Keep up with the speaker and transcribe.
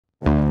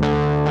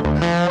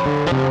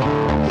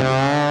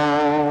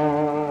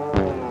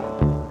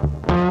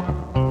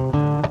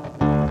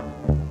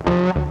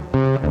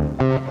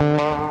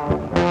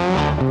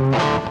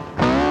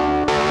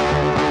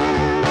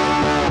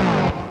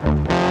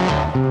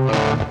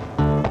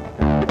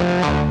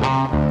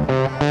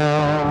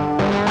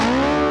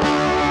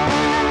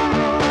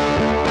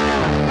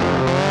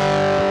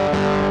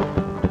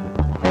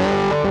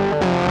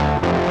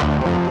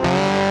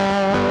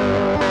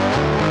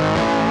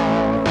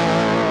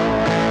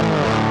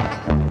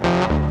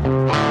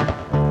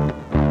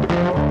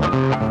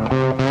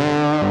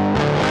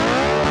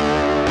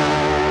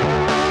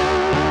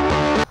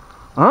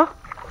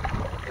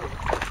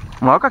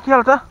Maior que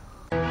aquela, tá?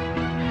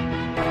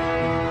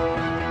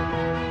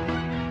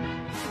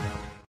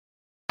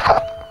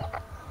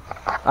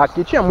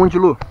 Aqui tinha muito de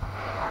Lu.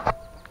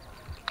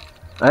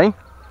 Hein?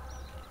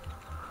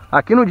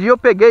 Aqui no dia eu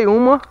peguei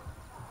uma.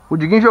 O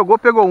Diguinho jogou,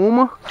 pegou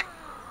uma.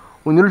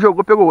 O Nilo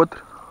jogou, pegou outra.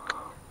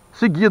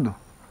 Seguido.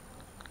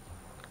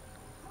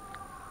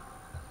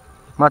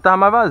 Mas tava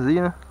mais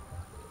vazio, né?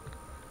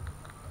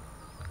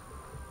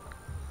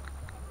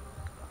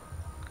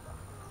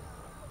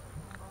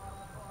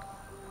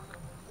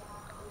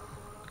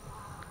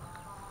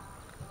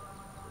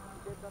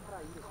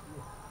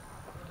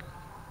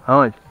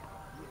 Aonde?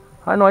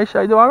 Ai, não, aí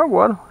deu água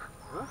agora.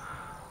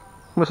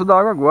 Começou a dar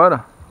água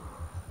agora.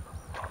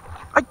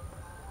 Ai,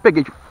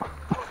 peguei.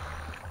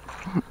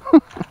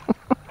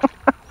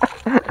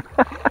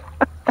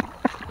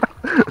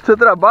 Você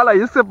trabalha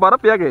isso, você para,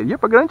 pega. Ia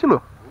pra grande,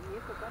 Lu.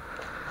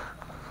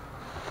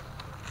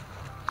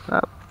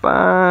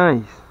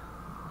 Rapaz.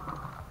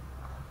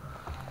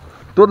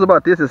 Todos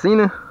batessem assim,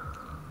 né?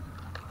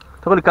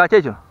 Tá com alicate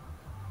aí, tio?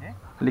 É?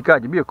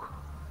 Alicate de bico?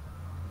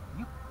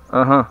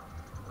 Aham.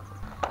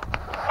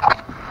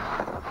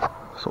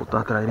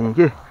 Soltar a trairinha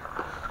aqui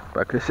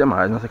pra crescer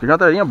mais. Nossa, aqui já é uma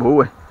trairinha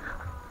boa, hein?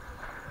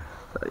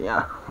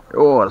 Trairinha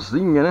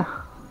orzinha, né?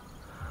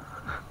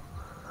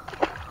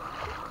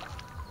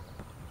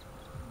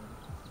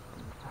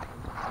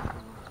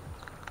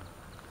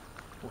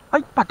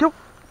 Ai, bateu!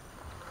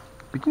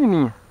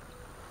 Pequenininha.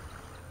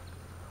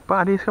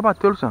 Parece que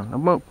bateu,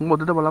 Luciano. O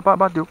modelo tava lá,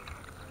 bateu.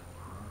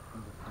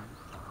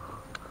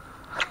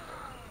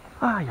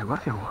 Ai, agora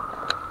ferrou.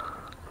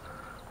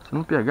 Se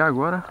não pegar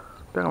agora,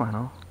 não pega mais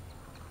não.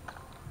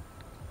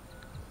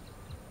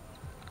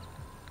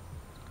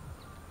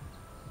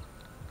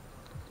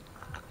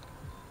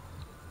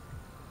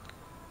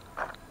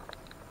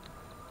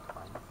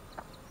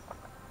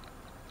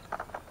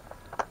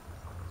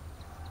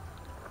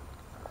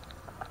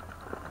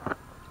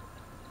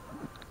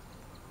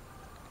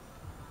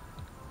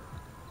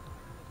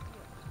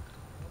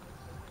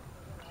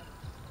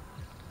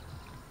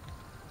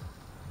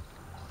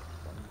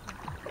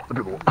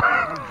 Pegou.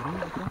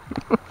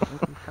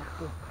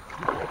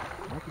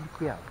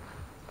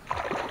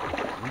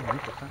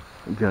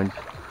 Grande.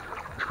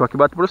 Acho que foi aqui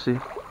bate pra você.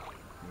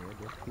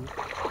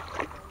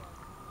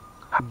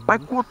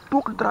 Rapaz,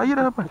 cotou com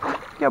traíra, rapaz.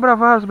 Quebra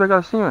vaso, pegar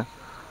assim, velho.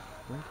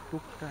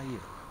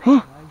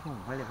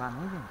 Vai levar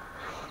não, gente?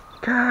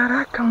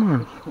 Caraca,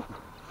 mano.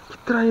 Que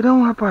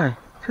trairão, rapaz.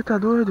 Você tá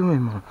doido, meu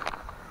irmão?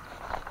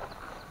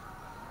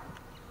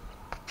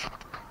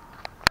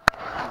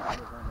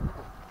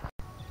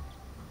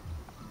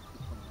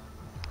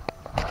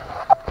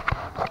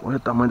 Olha o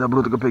tamanho da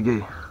bruta que eu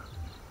peguei.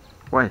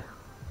 Olha.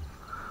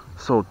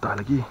 Soltar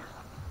ela aqui.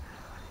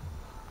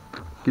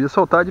 Queria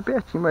soltar de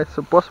pertinho, mas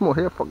eu posso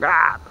morrer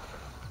afogado.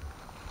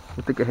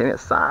 Vou ter que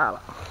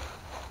arremessá-la.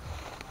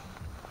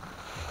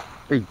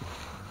 Ei.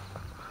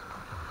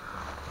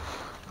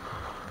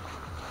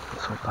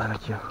 Vou soltar ela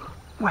aqui,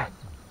 ó. Ué.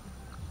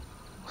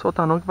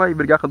 Soltar não que vai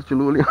brigar com a do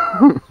Tilu ali.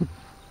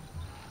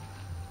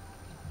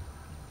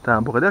 Tá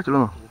na boca dela, Tilu,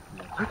 não?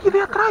 Aqui,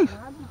 vem atrás.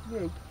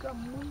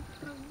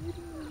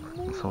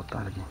 Vou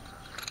soltar ela aqui.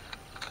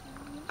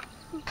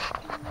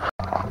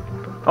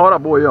 A hora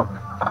boa aí, ó.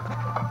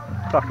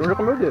 O cachorro já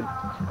comeu dele.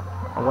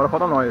 Agora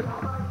falta nós.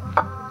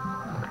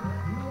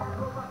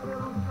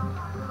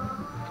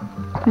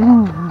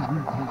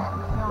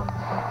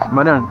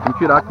 Mariana, tem que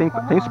tirar que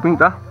tem espinho,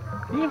 tá?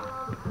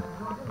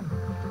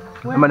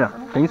 Mariana,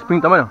 tem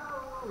espinho, tá, Mariana?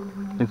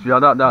 Tem que tirar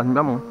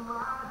da mão.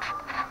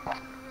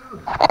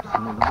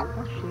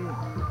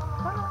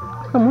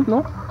 Não fica muito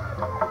não.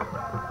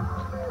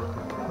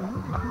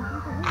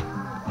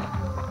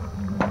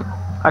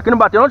 Aqui não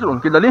bateu não, Tilu?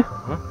 Aquele dali?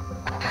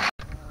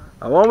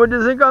 A homem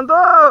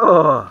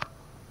desencantou!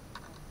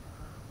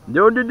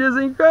 Deu de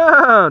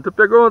desencanto!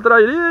 Pegou uma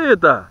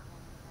trairita!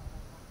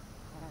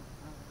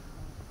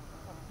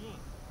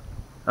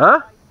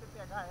 Hã?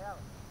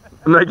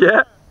 Como é que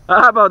é?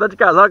 Ah, pra dar de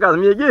casal com as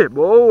minhas aqui?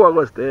 Boa,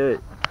 gostei!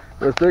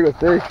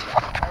 Gostei!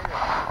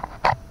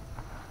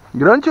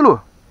 Grande,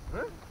 Tilu?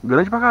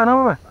 Grande pra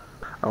caramba, velho!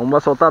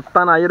 Vamos soltar a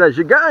traíra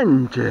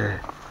gigante!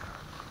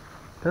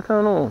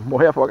 Tenta não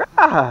morrer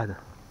afogado!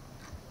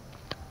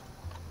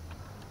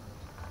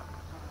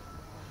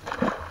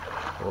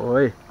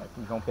 Oi.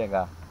 Aqui vão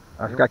pegar.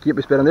 Vai ficar aqui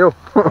esperando eu?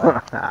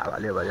 Ah,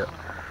 valeu.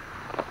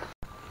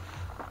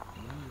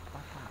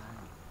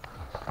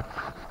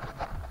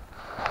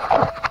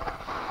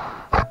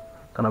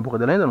 Tá na boca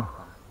dele ainda ou não?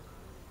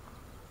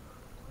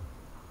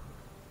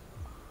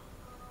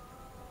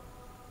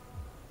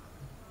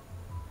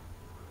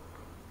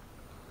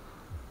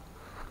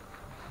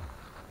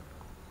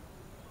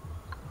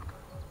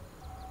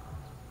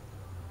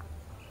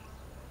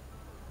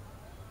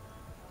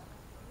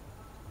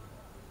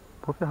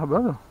 Pô, ferra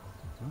branca?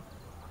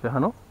 Ferra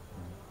não?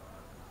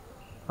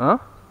 Hã?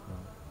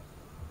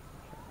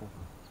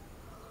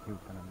 Viu?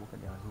 Tá na boca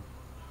dela, viu?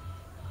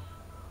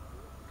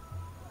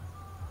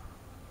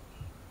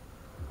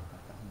 Tá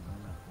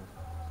arrumando a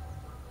boca.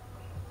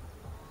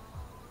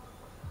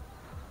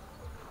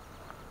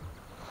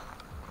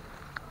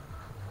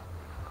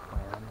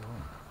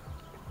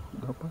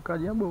 Uma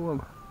pancadinha boa,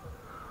 mano.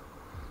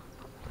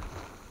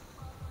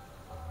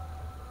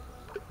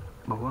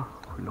 Boa,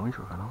 foi longe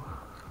pra caramba.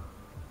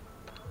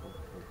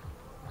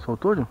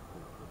 Soltou, Jim?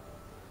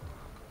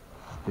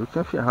 Eu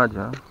tinha ferrado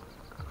já.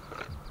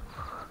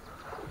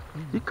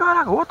 Ih,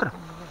 caraca, outra!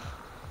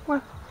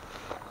 Ué?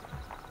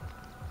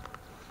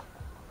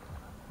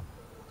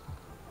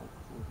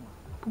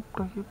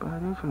 Puta que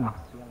pariu, filho.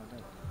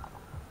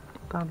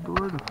 Tá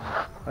doido.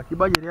 Aqui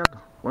vai direto.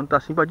 Quando tá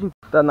assim, vai de...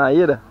 Tá na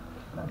eira.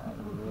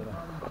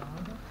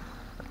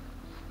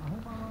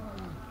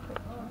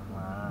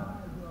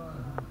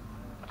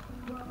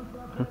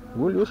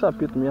 Engoliu o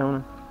sapito mesmo,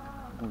 né?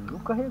 Engoliu,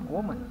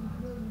 carregou, mano.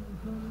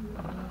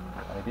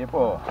 Aqui,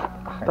 pô.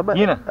 Tá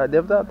barriga.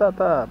 Deve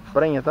tá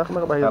prenha, tá? Como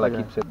é que a barriga Fala tá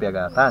aqui pra você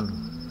pegar, tá?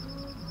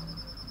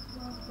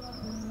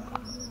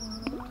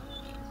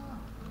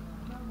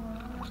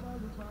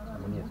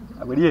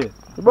 Bonito.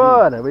 Bonito.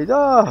 Bora,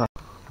 beijão.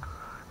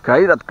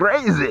 Caída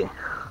crazy.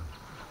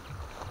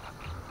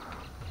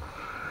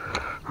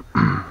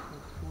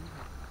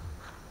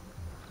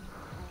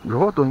 Já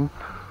voltou, hein?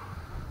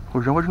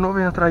 O João vai de novo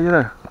aí na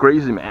traíra.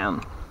 Crazy man.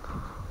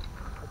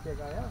 Vai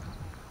pegar ela?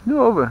 De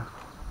novo, velho.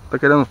 Tá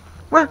querendo...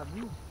 Ué?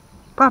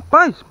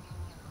 Rapaz!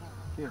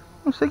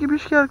 Não sei que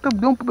bicho que era que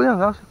deu um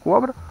problema. Se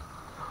cobra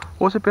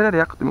ou se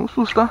perereca. Tomei um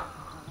susto, tá?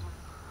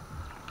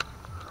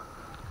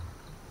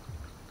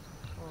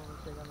 Vai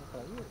pegar na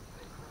traíra?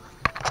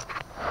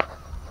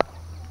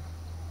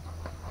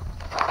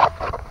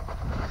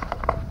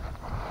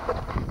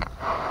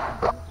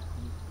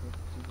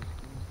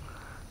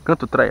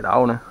 Canto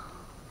trairal, né?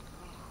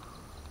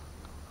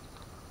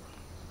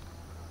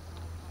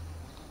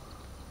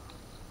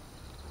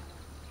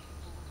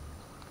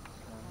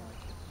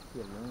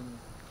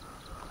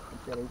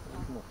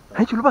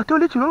 Aí, tirou, bateu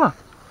ali, tirou lá.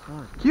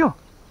 Aqui, ó.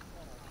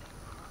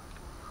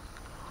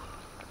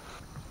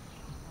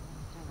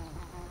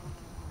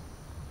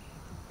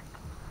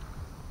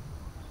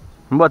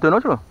 Não bateu não,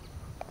 tirou?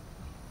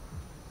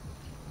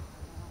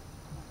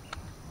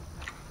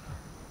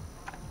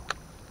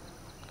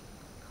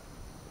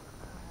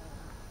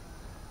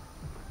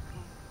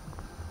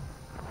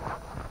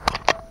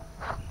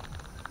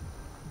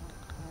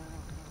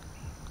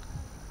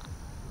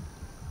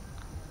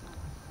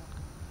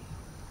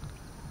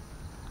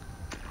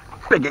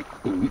 Peguei.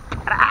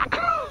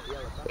 Caraca.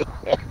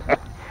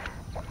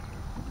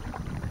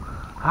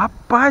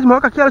 Rapaz,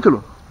 maior que aquela,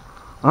 tio.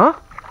 Hã?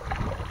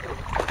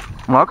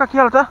 Maior que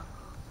aquela, tá?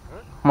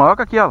 Maior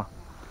que aquela.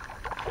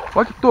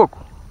 Olha que toco.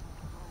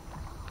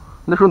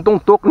 Ainda juntou um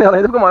toco nela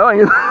ainda, ficou maior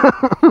ainda.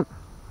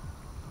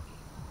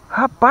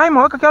 Rapaz,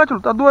 maior que aquela, tio.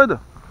 Tá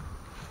doida.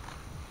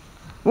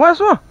 Olha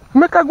só,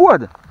 como é que tá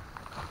gorda?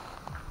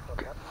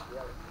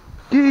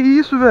 Que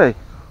isso, velho?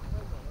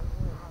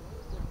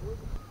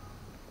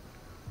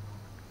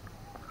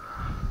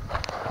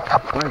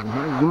 Rapaz,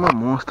 mais uma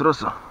monstra, olha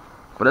só.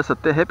 Parece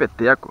até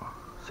repeteco.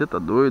 Você tá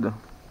doido?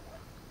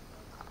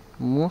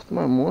 Monstro,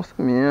 uma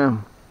monstra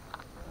mesmo.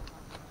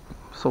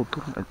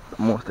 Soltou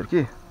a monstra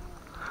aqui.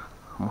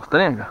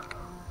 Mostrenga.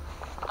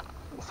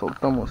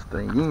 Soltar a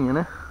mostrenguinha,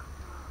 né?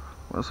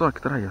 Olha só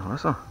que traíra, olha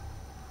só.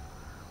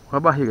 Olha a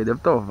barriga, deve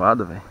estar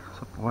ovada, velho.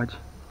 Só pode.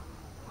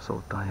 Vou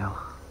soltar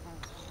ela.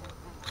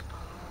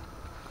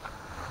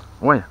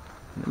 Olha,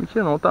 não é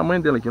mentira não, o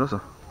tamanho dela aqui, olha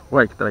só.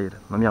 Olha que traíra,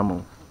 na minha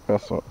mão. Olha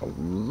só.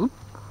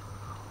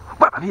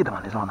 Vai pra vida,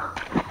 mano, zona.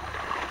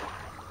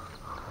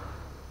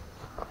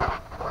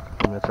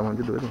 Não me chamando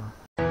de doido, mano.